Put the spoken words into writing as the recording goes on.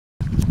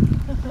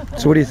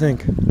So what do you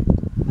think?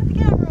 Put the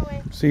camera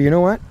away. So you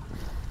know what?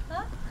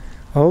 Huh?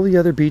 All the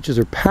other beaches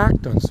are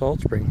packed on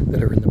Salt Spring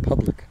that are in the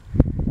public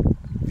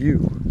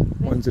view,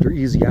 ones that are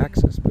easy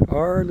access. But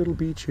our little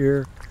beach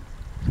here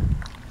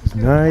is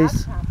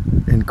nice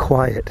and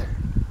quiet.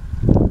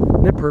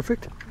 Isn't it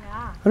perfect?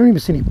 Yeah. I don't even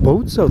see any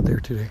boats out there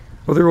today.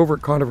 Oh, they're over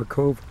at Conover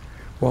Cove,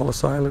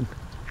 Wallace Island.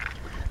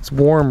 It's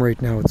warm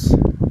right now. It's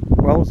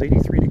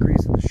 83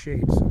 degrees in the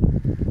shade. So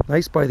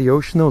nice by the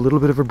ocean though, a little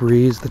bit of a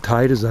breeze. The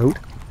tide is out.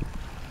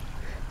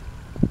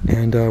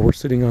 And we're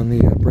sitting on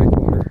the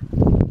breakwater,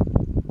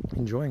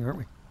 enjoying, aren't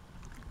we?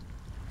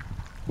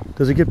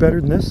 Does it get better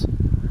than this?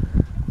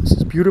 This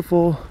is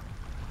beautiful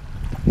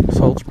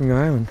Salt Spring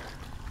Island.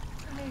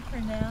 I'm ready for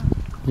a nap.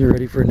 You're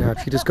ready for a nap.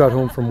 She just got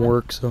home from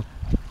work, so.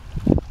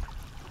 I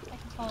can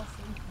fall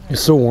asleep.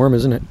 It's so warm,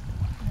 isn't it?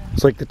 Yeah.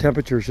 It's like the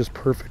temperature is just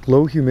perfect.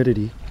 Low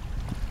humidity.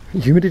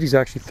 Humidity is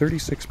actually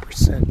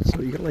 36%,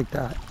 so you get like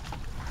that.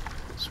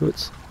 So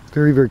it's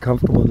very, very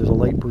comfortable, and there's a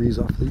light breeze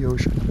off the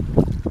ocean.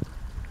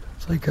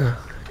 It's like a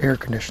air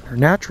conditioner,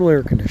 natural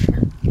air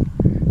conditioner,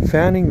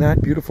 fanning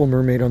that beautiful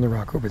mermaid on the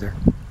rock over there.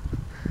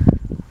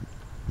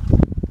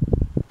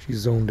 She's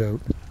zoned out.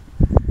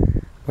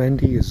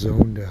 Wendy is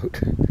zoned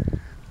out.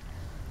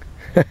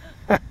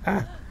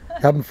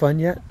 Having fun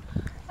yet?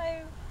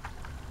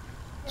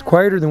 It's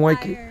quieter than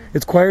Waikiki.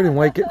 It's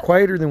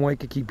quieter than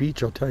Waikiki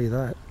Beach, I'll tell you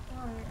that.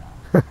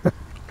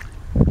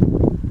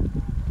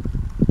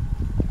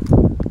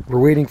 We're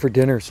waiting for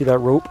dinner. See that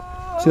rope?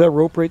 See that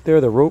rope right there?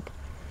 The rope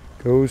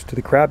goes to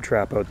the crab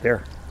trap out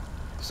there.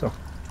 So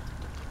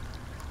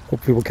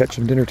hopefully we'll catch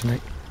some dinner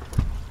tonight.